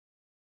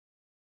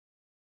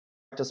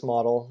practice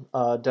model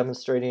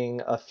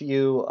demonstrating a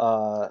few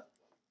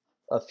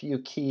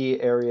key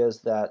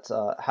areas that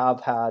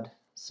have had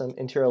some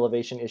interior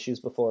elevation issues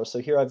before. So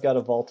here I've got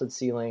a vaulted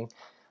ceiling.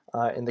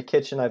 In the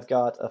kitchen I've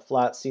got a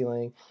flat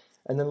ceiling.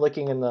 And then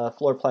looking in the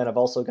floor plan, I've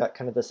also got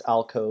kind of this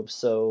alcove,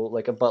 so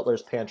like a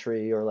butler's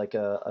pantry or like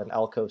an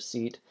alcove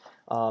seat,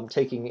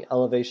 taking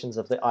elevations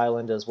of the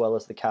island as well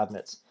as the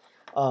cabinets.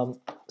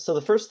 So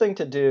the first thing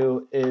to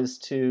do is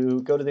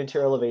to go to the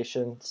interior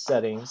elevation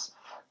settings.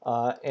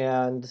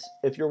 And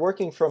if you're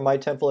working from my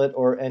template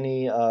or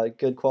any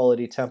good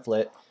quality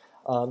template,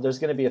 there's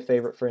going to be a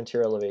favorite for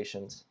interior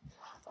elevations.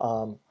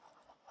 Um,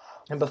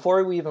 and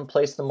before we even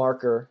place the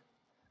marker,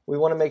 we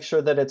want to make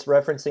sure that it's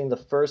referencing the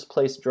first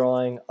place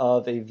drawing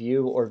of a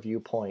view or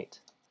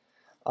viewpoint.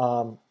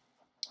 Um,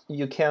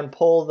 you can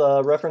pull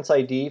the reference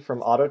ID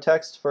from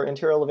AutoText for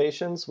interior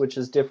elevations, which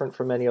is different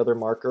from any other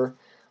marker.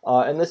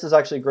 And this is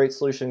actually a great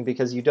solution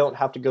because you don't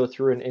have to go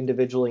through and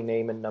individually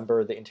name and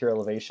number the interior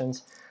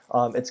elevations.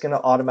 It's going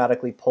to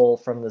automatically pull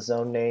from the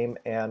zone name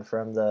and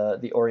from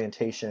the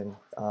orientation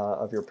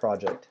of your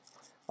project.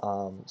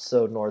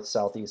 So north,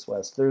 south, east,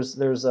 west.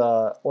 There's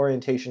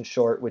orientation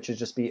short, which would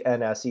just be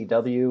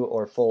NSEW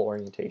or full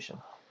orientation.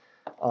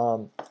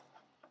 And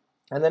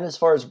then as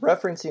far as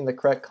referencing the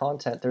correct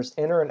content, there's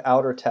inner and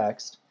outer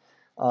text.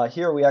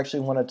 Here we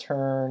actually want to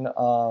turn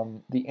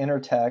the inner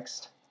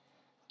text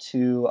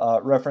to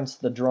reference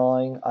the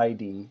drawing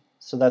ID.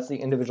 So that's the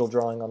individual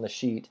drawing on the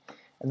sheet.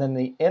 And then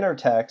the inner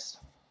text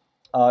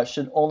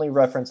should only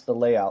reference the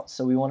layout.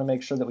 So we want to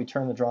make sure that we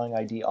turn the drawing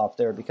ID off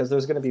there because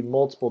there's going to be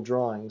multiple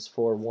drawings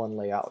for one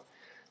layout.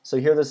 So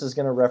here this is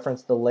going to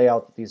reference the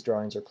layout that these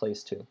drawings are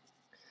placed to.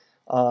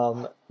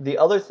 The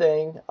other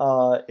thing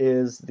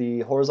is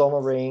the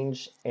horizontal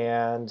range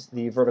and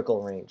the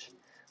vertical range.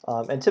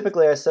 And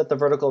typically I set the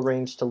vertical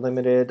range to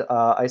limited.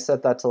 I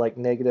set that to like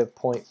negative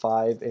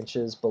 0.5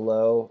 inches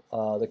below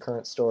the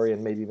current story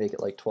and maybe make it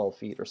like 12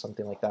 feet or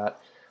something like that.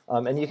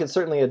 And you can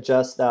certainly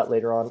adjust that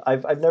later on.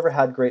 I've never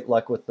had great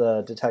luck with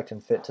the detect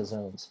and fit to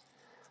zones.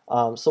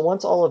 So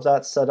once all of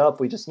that's set up,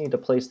 we just need to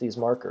place these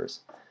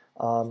markers.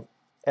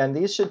 And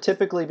these should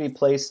typically be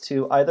placed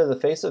to either the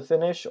face of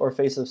finish or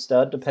face of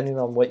stud, depending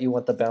on what you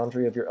want the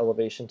boundary of your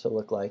elevation to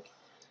look like.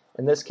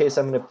 In this case,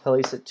 I'm going to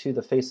place it to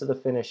the face of the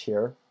finish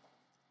here.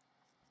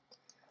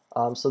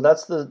 So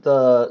that's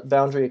the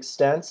boundary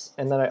extents,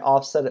 and then I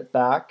offset it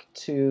back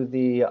to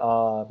the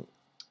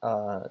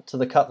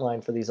cut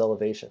line for these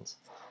elevations.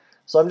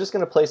 So I'm just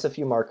going to place a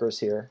few markers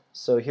here.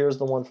 So here's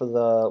the one for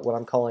what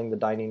I'm calling the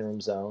dining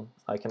room zone.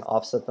 I can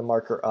offset the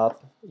marker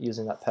up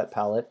using that pet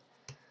palette.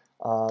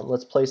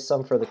 Let's place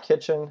some for the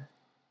kitchen.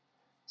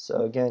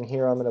 So again,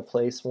 here I'm going to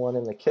place one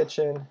in the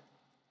kitchen.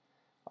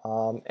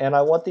 And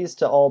I want these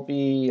to all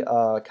be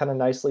kind of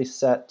nicely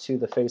set to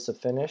the face of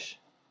finish.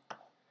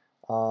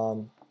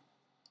 Oops,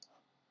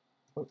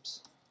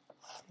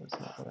 that's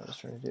not what I was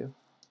trying to do.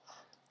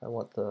 I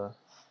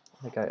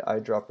think I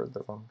eyedroppered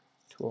the wrong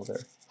tool there.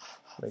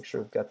 Make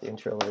sure we've got the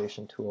interior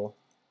elevation tool.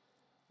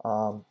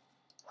 So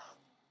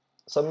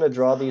I'm going to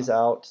draw these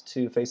out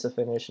to face of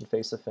finish and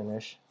face of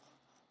finish.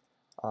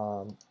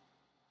 And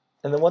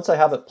then once I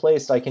have it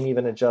placed, I can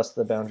even adjust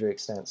the boundary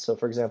extent. So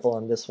for example,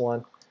 on this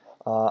one,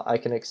 I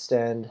can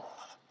extend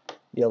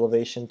the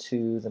elevation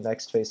to the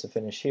next face of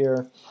finish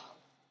here.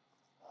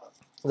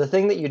 The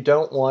thing that you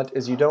don't want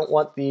is you don't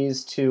want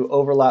these to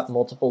overlap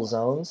multiple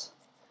zones,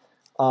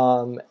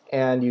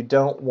 and you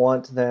don't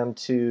want them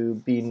to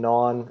be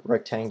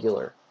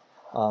non-rectangular.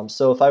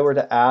 So if I were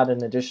to add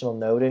an additional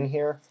node in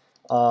here,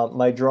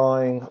 my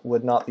drawing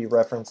would not be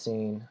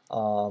referencing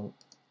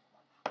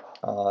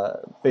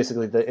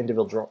basically the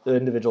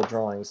individual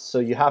drawings. So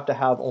you have to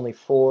have only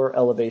 4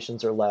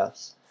 elevations or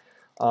less.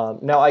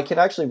 Now I can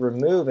actually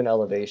remove an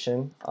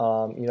elevation.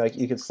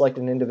 You could select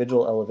an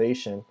individual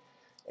elevation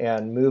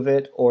and move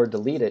it or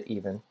delete it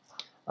even.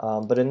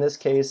 But in this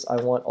case, I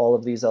want all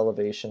of these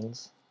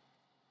elevations.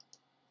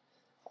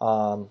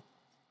 And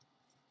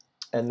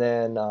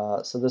then,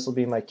 so this will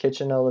be my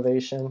kitchen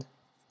elevation.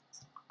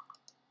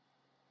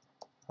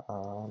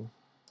 And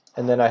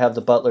then I have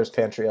the butler's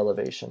pantry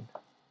elevation.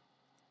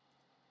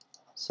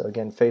 So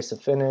again, face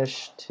of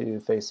finish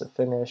to face of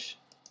finish,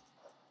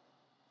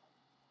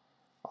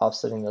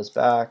 offsetting those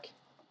back.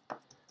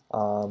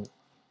 In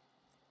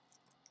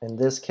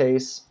this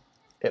case,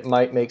 it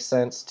might make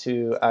sense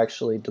to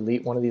actually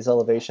delete one of these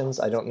elevations.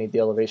 I don't need the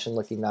elevation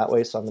looking that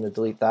way, so I'm going to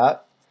delete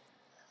that.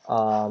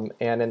 And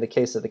in the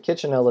case of the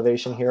kitchen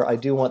elevation here, I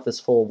do want this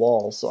full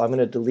wall, so I'm going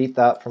to delete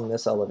that from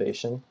this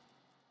elevation.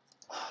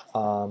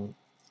 And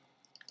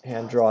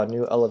draw a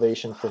new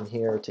elevation from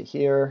here to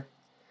here.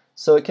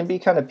 So it can be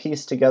kind of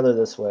pieced together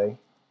this way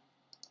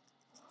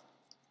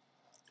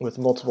with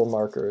multiple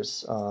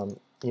markers.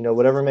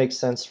 Whatever makes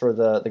sense for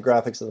the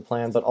graphics of the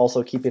plan, but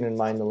also keeping in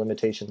mind the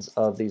limitations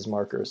of these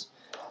markers.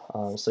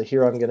 So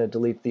here I'm going to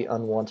delete the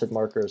unwanted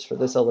markers for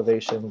this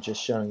elevation,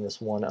 just showing this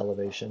one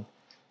elevation.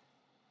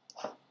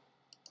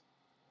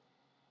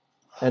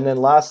 And then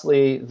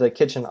lastly, the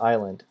kitchen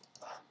island.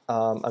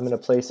 I'm going to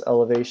place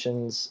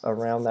elevations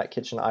around that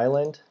kitchen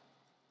island.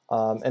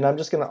 And I'm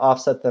just going to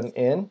offset them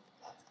in.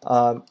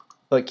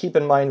 But keep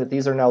in mind that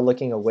these are now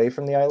looking away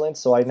from the island,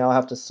 so I now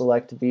have to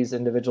select these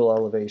individual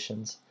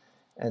elevations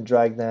and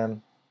drag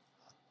them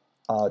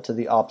to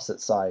the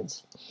opposite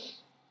sides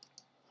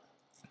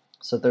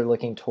so they're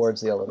looking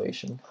towards the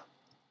elevation.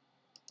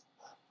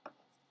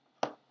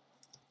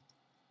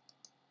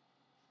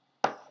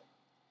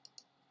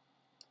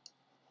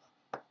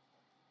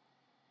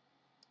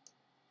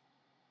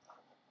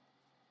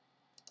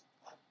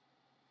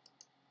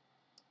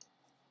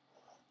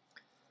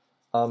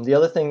 The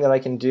other thing that I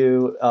can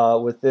do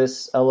with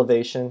this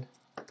elevation,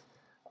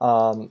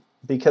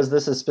 because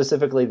this is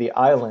specifically the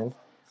island,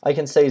 I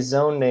can say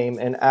zone name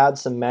and add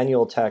some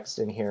manual text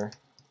in here,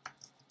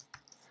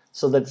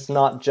 so that it's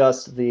not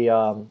just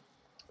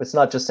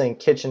saying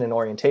kitchen and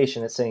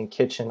orientation. It's saying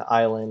kitchen,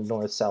 island,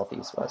 north, south,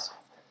 east, west.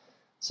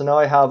 So now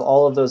I have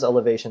all of those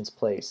elevations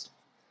placed.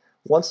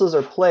 Once those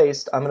are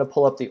placed, I'm going to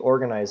pull up the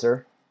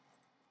organizer.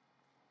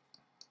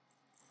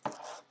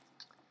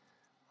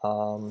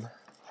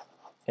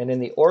 And in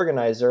the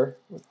organizer,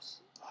 excuse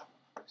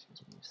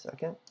me a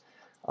second,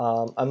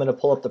 I'm going to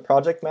pull up the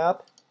project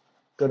map,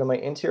 go to my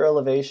interior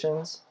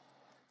elevations,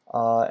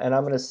 and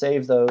I'm going to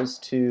save those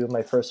to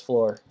my first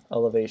floor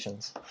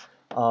elevations.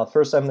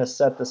 First, I'm going to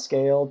set the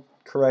scale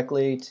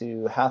correctly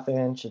to 1/2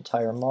 inch,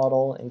 entire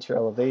model, interior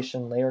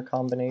elevation, layer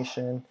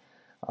combination,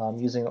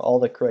 using all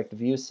the correct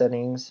view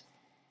settings,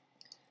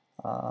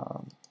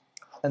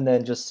 and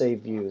then just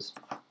save views.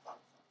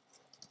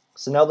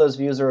 So now those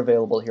views are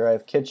available here. I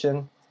have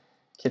kitchen,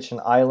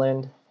 kitchen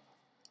island,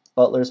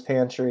 butler's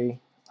pantry.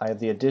 I have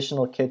the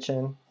additional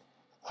kitchen,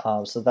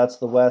 so that's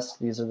the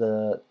west. These are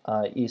the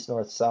east,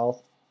 north,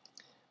 south,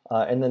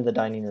 and then the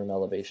dining room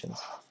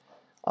elevations.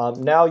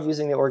 Now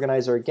using the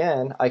organizer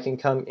again, I can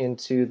come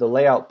into the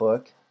layout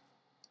book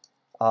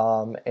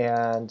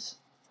and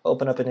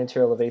open up an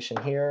interior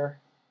elevation here.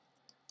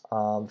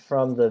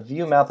 From the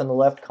view map in the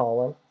left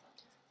column,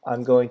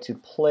 I'm going to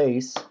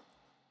place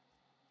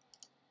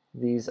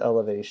these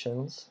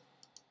elevations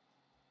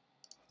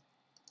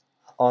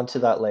onto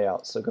that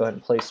layout. So go ahead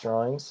and place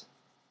drawings.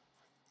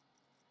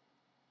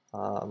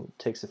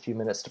 Takes a few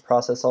minutes to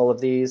process all of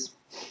these.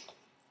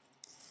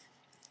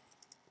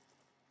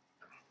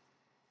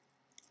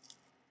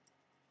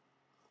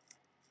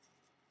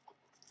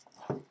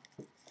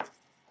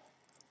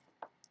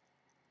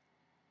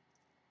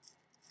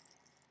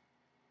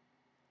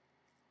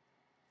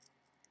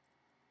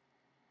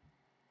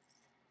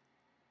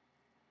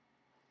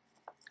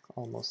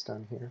 Almost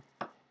done here.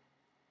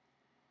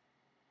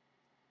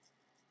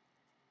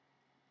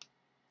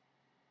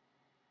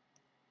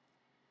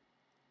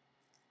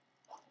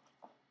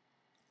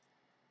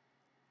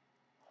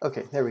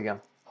 Okay, there we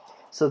go.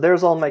 So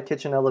there's all my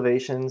kitchen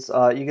elevations.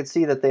 You can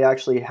see that they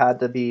actually had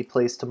to be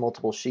placed to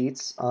multiple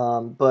sheets,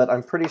 but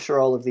I'm pretty sure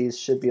all of these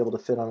should be able to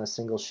fit on a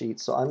single sheet.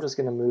 So I'm just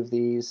going to move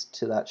these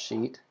to that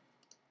sheet.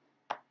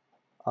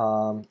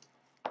 And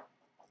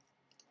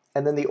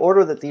then the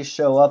order that these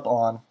show up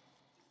on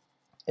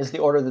is the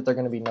order that they're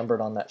going to be numbered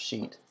on that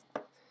sheet.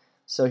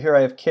 So here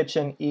I have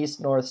kitchen,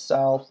 east, north,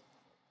 south.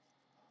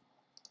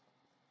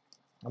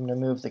 I'm going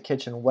to move the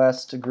kitchen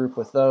west to group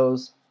with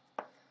those.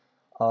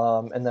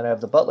 And then I have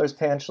the butler's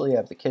pantry, I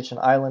have the kitchen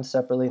island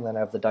separately, and then I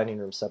have the dining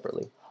room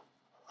separately.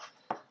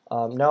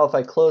 Now if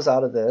I close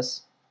out of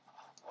this,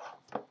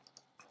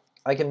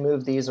 I can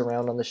move these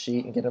around on the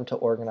sheet and get them to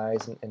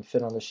organize and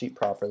fit on the sheet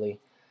properly.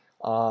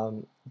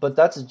 But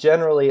that's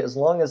generally, as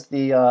long as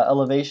the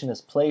elevation is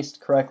placed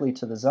correctly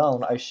to the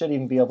zone, I should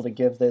even be able to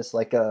give this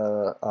like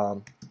a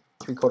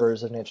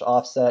 3/4 of an inch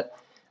offset,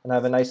 and I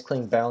have a nice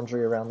clean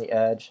boundary around the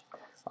edge.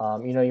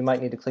 You know, you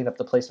might need to clean up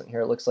the placement here.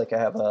 It looks like I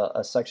have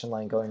a section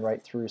line going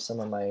right through some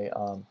of my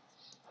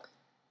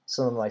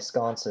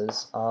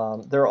sconces.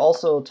 There are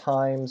also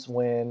times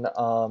when,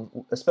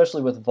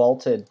 especially with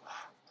vaulted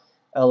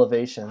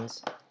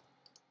elevations,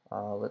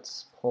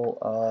 let's pull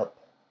up,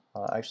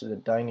 actually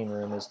the dining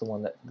room is the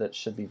one that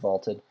should be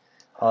vaulted.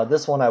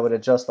 This one I would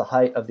adjust the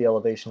height of the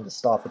elevation to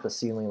stop at the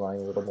ceiling line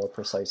a little more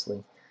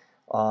precisely.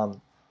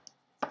 So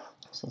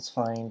let's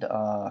find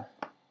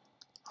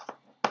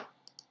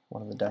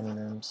one of the dining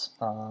rooms.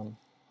 Oh,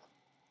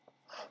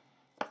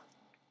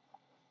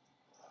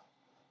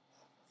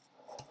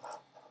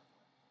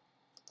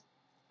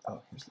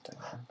 here's the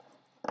dining room.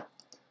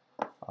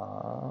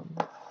 Oh,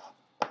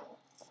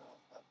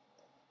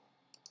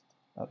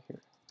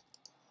 here.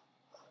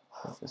 I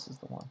think this is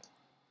the one.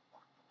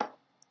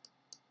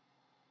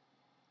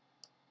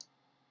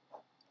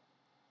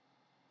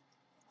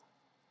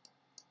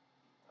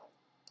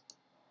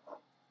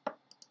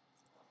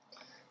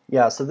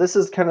 Yeah, so this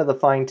is kind of the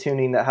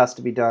fine-tuning that has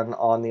to be done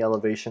on the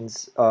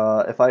elevations.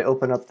 If I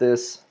open up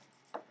this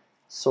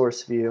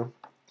source view,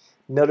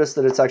 notice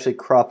that it's actually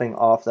cropping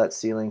off that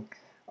ceiling.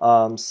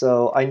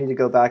 So I need to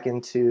go back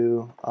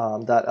into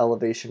that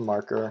elevation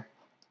marker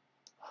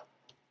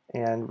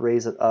and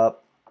raise it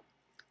up.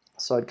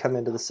 So I'd come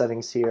into the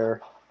settings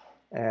here,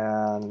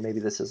 and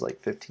maybe this is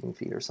like 15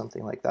 feet or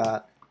something like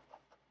that.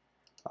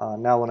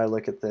 Now when I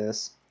look at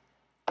this,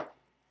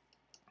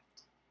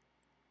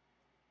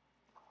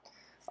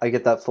 I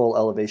get that full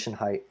elevation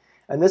height.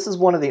 And this is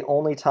one of the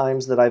only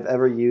times that I've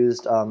ever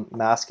used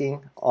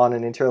masking on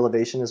an interior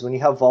elevation is when you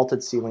have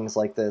vaulted ceilings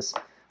like this.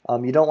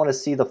 You don't want to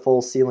see the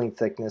full ceiling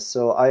thickness,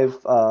 so I've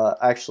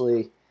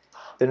actually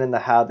been in the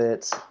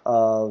habit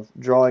of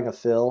drawing a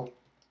fill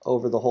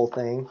over the whole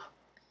thing.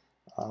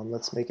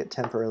 Let's make it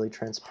temporarily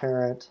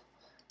transparent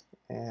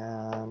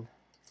and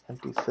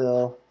empty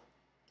fill.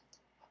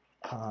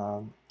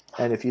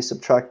 And if you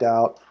subtract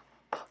out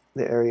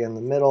the area in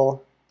the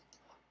middle,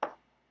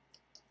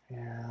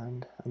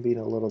 and I'm being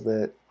a little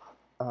bit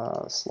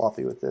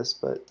sloppy with this,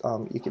 but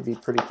you can be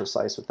pretty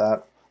precise with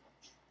that.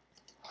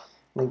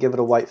 And then give it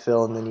a white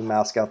fill, and then you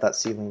mask out that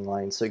ceiling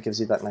line, so it gives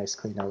you that nice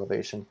clean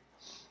elevation.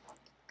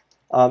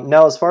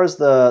 Now, as far as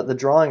the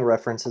drawing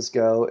references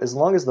go, as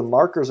long as the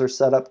markers are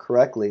set up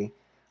correctly,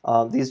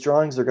 these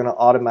drawings are going to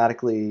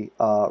automatically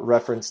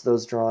reference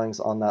those drawings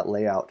on that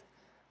layout.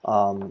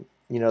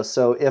 You know,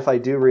 so if I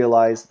do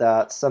realize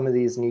that some of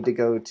these need to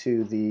go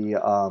to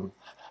the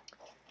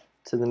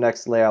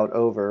next layout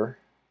over,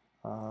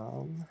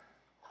 and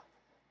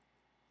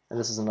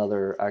this is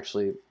another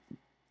actually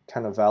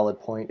kind of valid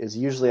point, is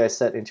usually I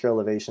set interior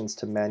elevations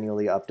to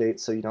manually update,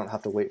 so you don't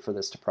have to wait for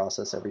this to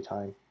process every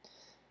time.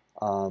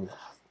 And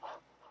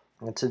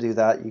to do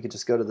that, you could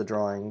just go to the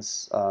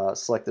drawings,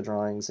 select the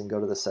drawings, and go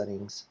to the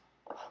settings,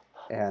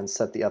 and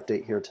set the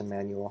update here to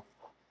manual.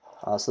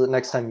 So that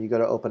next time you go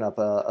to open up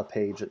a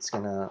page, it's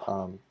gonna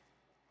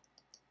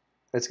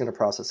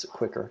process it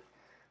quicker.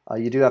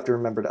 You do have to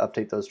remember to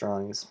update those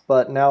drawings.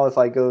 But now if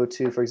I go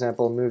to, for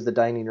example, move the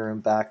dining room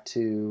back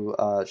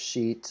to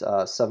sheet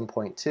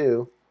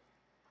 7.2,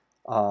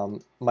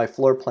 my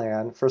floor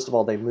plan, first of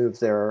all, they move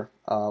there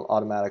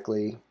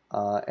automatically,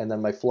 and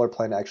then my floor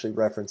plan actually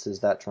references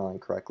that drawing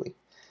correctly.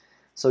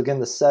 So again,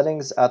 the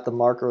settings at the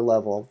marker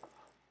level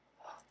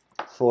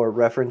for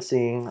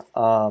referencing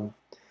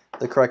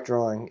the correct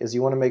drawing is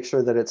you want to make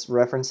sure that it's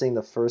referencing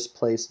the first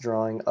place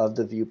drawing of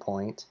the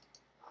viewpoint,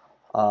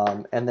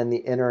 and then the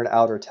inner and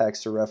outer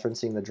text are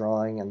referencing the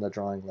drawing and the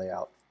drawing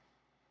layout.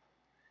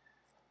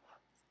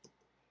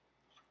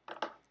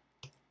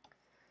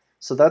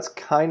 So that's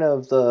kind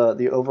of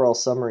the overall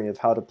summary of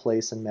how to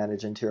place and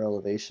manage interior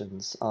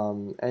elevations.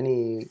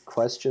 Any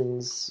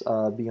questions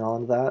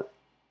beyond that?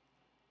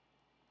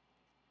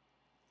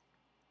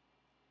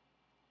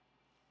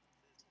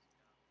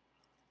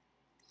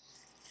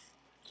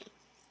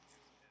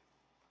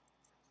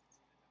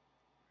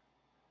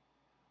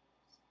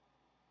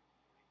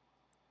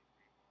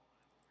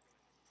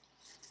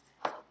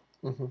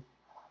 Mm-hmm.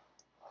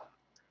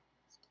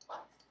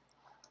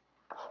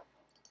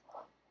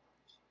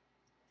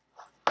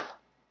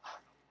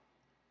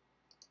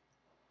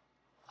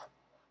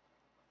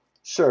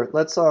 Sure.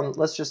 Let's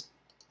just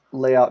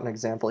lay out an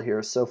example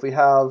here. So if we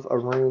have a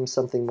room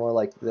something more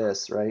like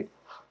this, right?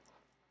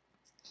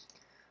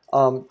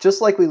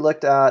 Just like we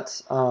looked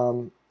at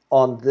on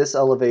this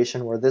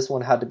elevation where this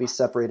one had to be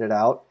separated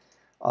out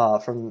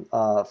from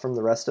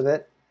the rest of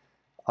it,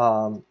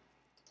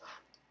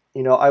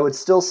 you know, I would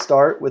still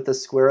start with the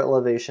square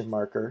elevation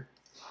marker,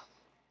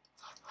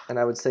 and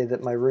I would say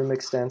that my room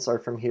extents are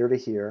from here to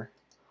here,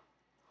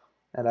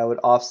 and I would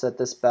offset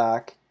this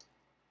back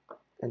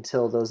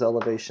until those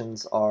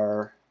elevations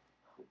are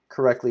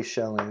correctly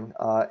showing,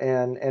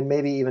 and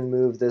maybe even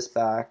move this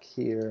back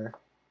here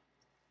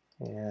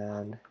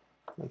and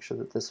make sure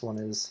that this one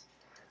is.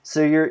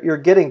 So you're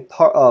getting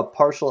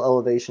partial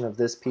elevation of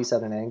this piece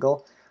at an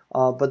angle,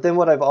 but then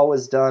what I've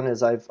always done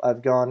is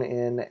I've gone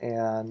in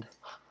and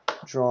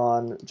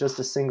drawn just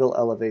a single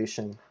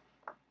elevation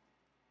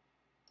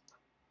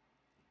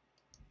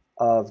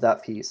of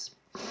that piece.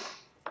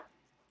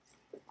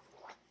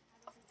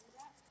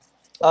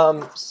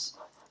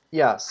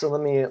 Yeah, so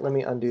let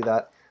me undo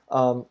that.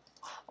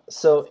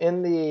 So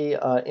in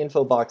the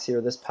info box here,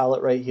 this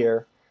palette right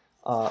here,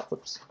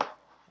 whoops,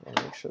 and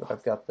make sure that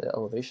I've got the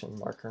elevation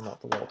marker,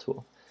 not the wall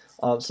tool.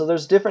 So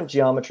there's different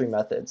geometry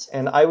methods,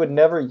 and I would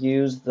never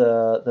use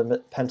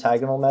the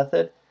pentagonal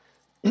method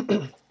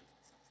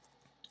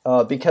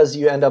because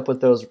you end up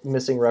with those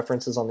missing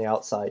references on the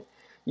outside.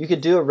 You could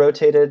do a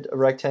rotated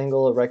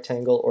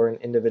rectangle, or an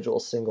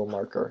individual single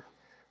marker.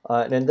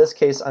 And in this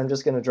case, I'm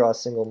just going to draw a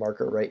single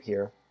marker right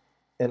here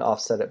and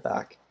offset it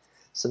back.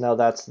 So now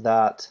that's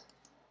that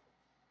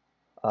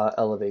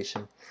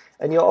elevation.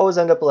 And you'll always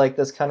end up like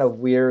this kind of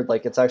weird,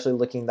 like it's actually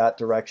looking that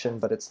direction,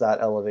 but it's that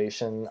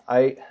elevation.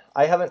 I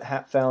haven't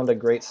found a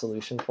great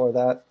solution for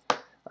that,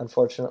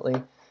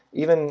 unfortunately.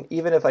 Even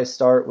if I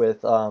start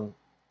with,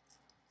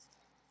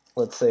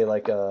 let's say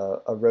like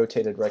a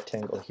rotated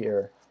rectangle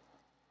here,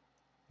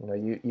 you know,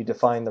 you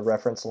define the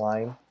reference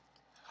line.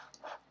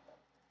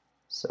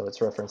 So it's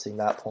referencing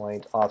that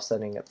point,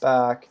 offsetting it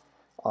back,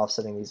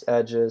 offsetting these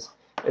edges.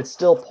 It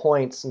still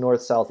points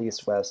north, south,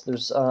 east, west.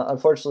 There's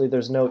unfortunately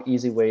there's no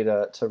easy way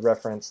to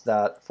reference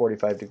that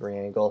 45-degree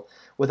angle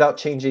without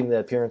changing the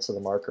appearance of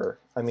the marker.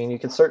 I mean, you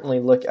can certainly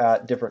look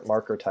at different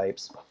marker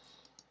types,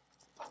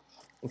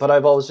 but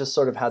I've always just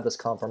sort of had this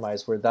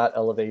compromise where that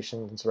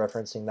elevation is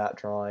referencing that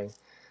drawing.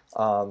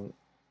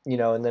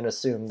 and then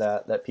assume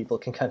that people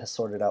can kind of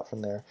sort it out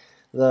from there.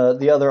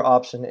 The other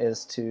option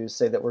is to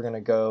say that we're going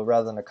to go,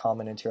 rather than a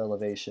common interior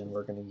elevation,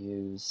 we're going to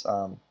use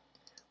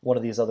one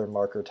of these other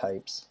marker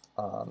types.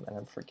 And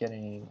I'm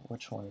forgetting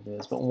which one it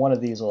is, but one of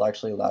these will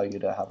actually allow you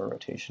to have a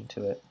rotation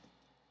to it.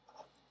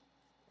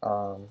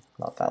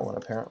 Not that one,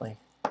 apparently.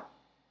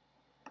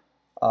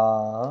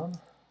 I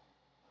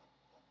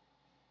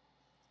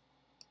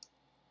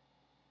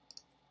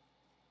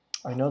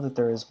know that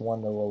there is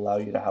one that will allow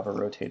you to have a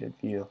rotated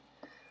view.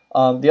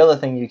 The other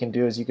thing you can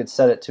do is you could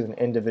set it to an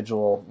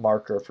individual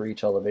marker for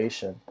each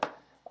elevation,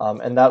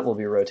 and that will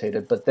be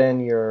rotated. But then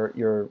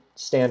your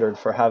standard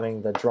for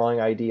having the drawing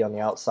ID on the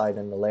outside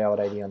and the layout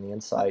ID on the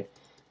inside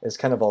is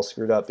kind of all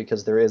screwed up,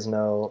 because there is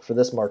no, for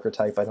this marker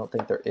type, I don't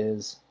think there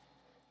is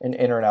an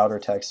inner and outer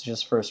text,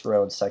 just first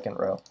row and second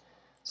row.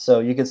 So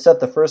you could set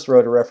the first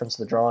row to reference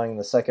the drawing,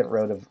 the second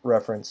row to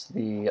reference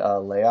the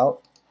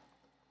layout.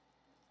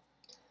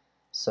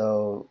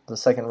 So the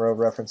second row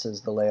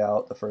references the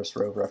layout, the first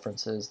row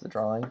references the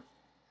drawing,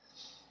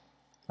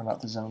 or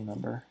not the zone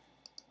number,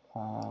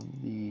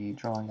 the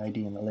drawing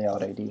ID and the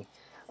layout ID.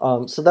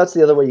 So that's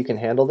the other way you can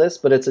handle this,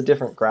 but it's a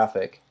different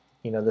graphic.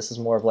 This is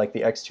more of like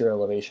the exterior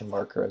elevation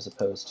marker as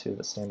opposed to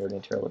the standard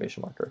interior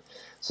elevation marker.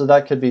 So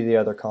that could be the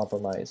other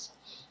compromise,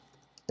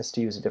 is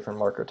to use a different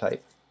marker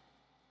type.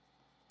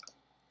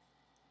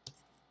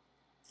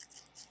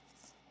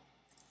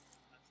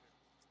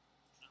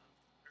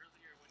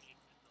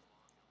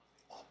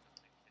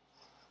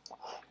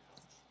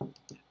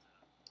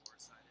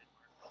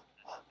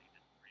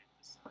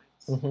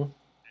 Mm-hmm.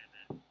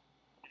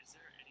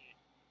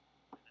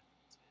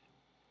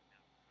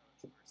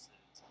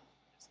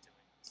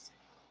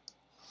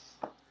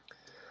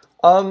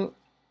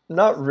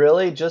 Not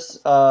really. Just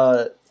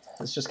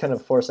it's just kind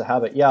of force of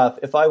habit. Yeah,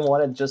 if I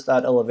wanted just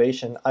that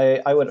elevation,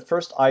 I would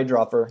first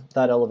eyedropper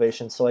that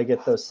elevation so I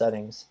get those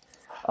settings,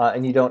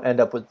 and you don't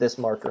end up with this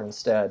marker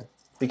instead,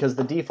 because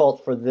the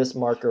default for this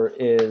marker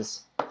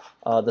is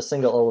the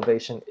single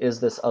elevation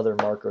is this other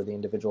marker, the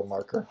individual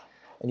marker,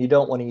 and you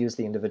don't want to use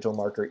the individual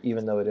marker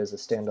even though it is a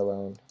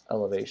standalone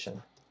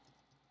elevation.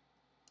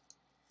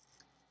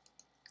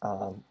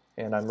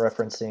 And I'm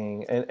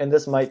referencing, and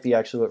this might be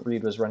actually what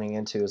Reed was running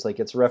into, is like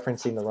it's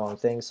referencing the wrong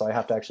thing, so I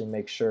have to actually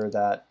make sure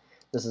that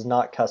this is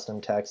not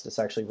custom text, it's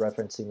actually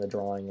referencing the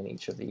drawing in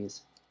each of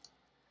these.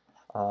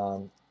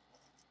 But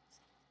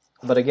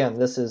again,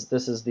 this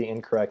is the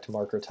incorrect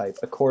marker type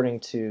according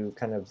to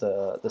kind of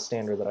the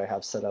standard that I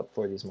have set up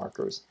for these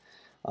markers.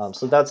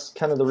 So that's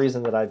kind of the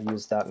reason that I've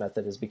used that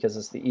method, is because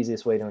it's the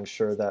easiest way to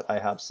ensure that I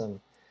have some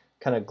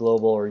kind of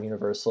global or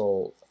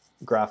universal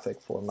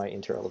graphic for my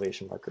interior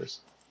elevation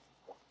markers.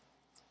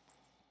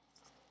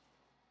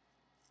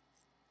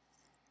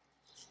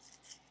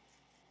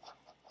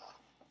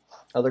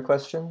 Other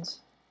questions?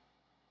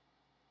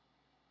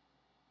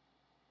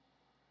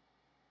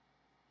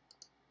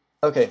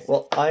 Okay,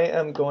 well, I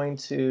am going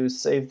to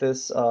save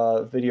this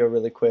video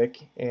really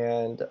quick,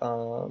 and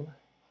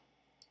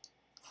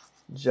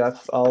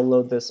Jeff, I'll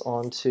load this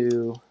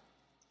onto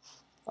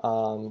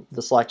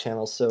the Slack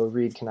channel so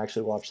Reed can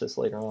actually watch this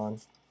later on.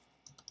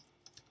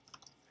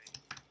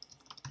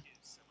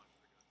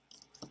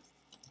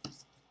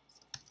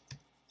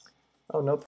 Oh, no problem.